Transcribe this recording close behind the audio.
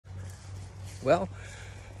Well,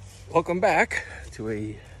 welcome back to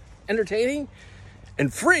a entertaining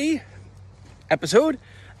and free episode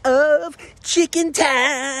of Chicken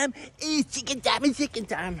Time. It's Chicken Time, it's Chicken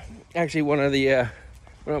Time. Actually, one of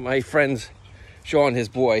my friends, Sean, his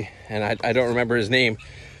boy, and I don't remember his name.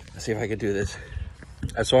 Let's see if I could do this.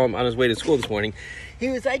 I saw him on his way to school this morning. He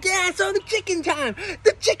was like, yeah, I saw the Chicken Time,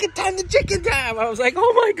 the Chicken Time, the Chicken Time. I was like,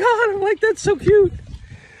 oh my God, I'm like, that's so cute.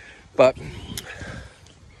 But,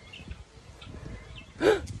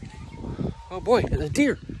 oh boy, there's a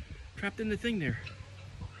deer trapped in the thing there.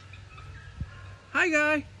 Hi,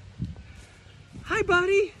 guy. Hi,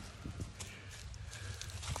 buddy.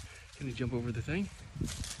 Can you jump over the thing?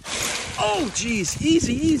 Oh, geez.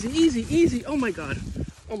 Easy, easy, easy, easy. Oh, my God.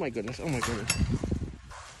 Oh, my goodness. Oh, my goodness.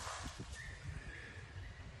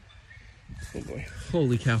 Oh, boy.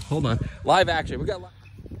 Holy cow. Hold on. Live action. We got live.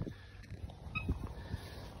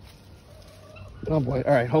 Oh, boy.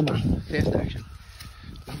 All right. Hold on. Fast action.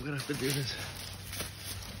 I'm going to have to do this.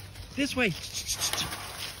 This way.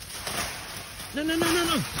 No, no, no, no,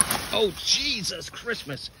 no. Oh, Jesus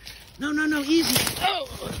Christmas. No, no, no. Easy. Oh.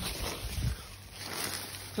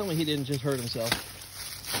 Tell me he didn't just hurt himself.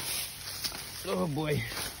 Oh, boy.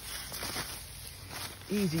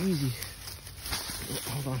 Easy, easy.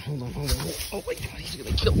 Hold on, hold on, hold on. Oh, my God. He's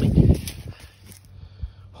going to kill me.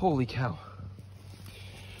 Holy cow.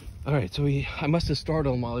 All right, so I must have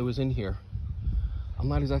startled him while he was in here. I'm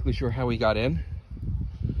not exactly sure how he got in,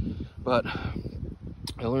 but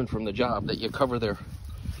I learned from the job that you cover their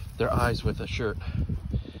eyes with a shirt.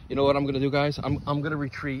 You know what I'm gonna do, guys? I'm gonna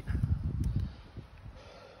retreat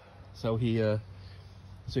so he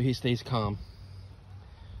stays calm,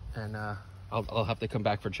 and I'll have to come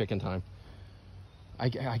back for chicken time. I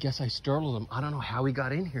guess I startled him. I don't know how he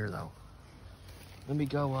got in here though. Let me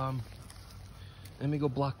go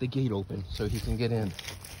block the gate open so he can get in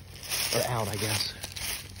or out, I guess.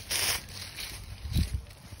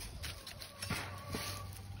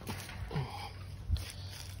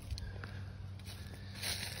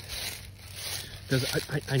 Because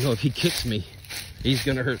I know if he kicks me, he's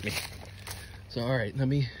gonna hurt me. So all right, let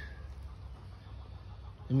me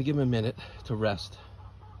give him a minute to rest,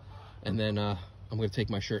 and then I'm gonna take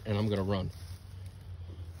my shirt and I'm gonna run.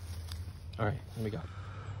 All right, let me go.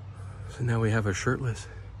 So now we have a shirtless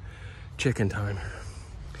chicken time.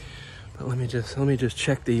 But let me just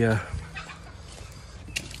check the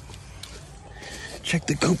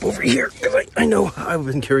coop over here, because I know I've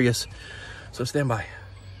been curious. So stand by.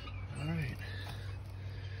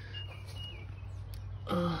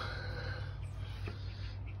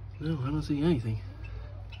 No, I don't see anything.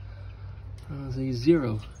 I don't see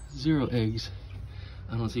zero eggs.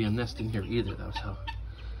 I don't see a nest in here either, though, so.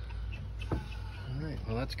 All right,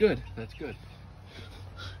 well, that's good. That's good.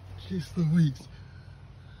 Jeez Louise.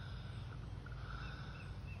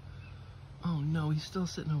 Oh, no, he's still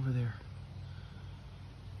sitting over there.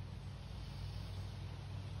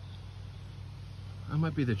 I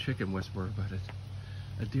might be the chicken whisperer, but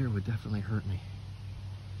a deer would definitely hurt me.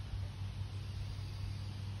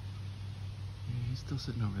 He's still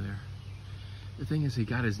sitting over there. The thing is, he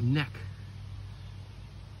got his neck.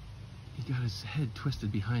 He got his head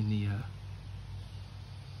twisted behind the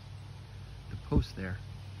post there.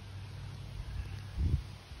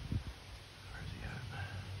 Where's he at?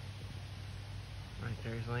 Right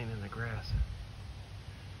there, he's laying in the grass.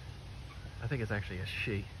 I think it's actually a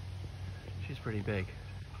she. She's pretty big.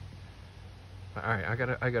 But, all right,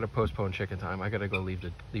 I gotta postpone chicken time. I gotta go leave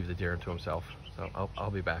the deer to himself. So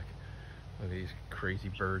I'll be back. Look at these crazy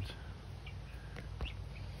birds.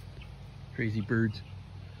 Crazy birds.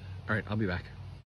 All right, I'll be back.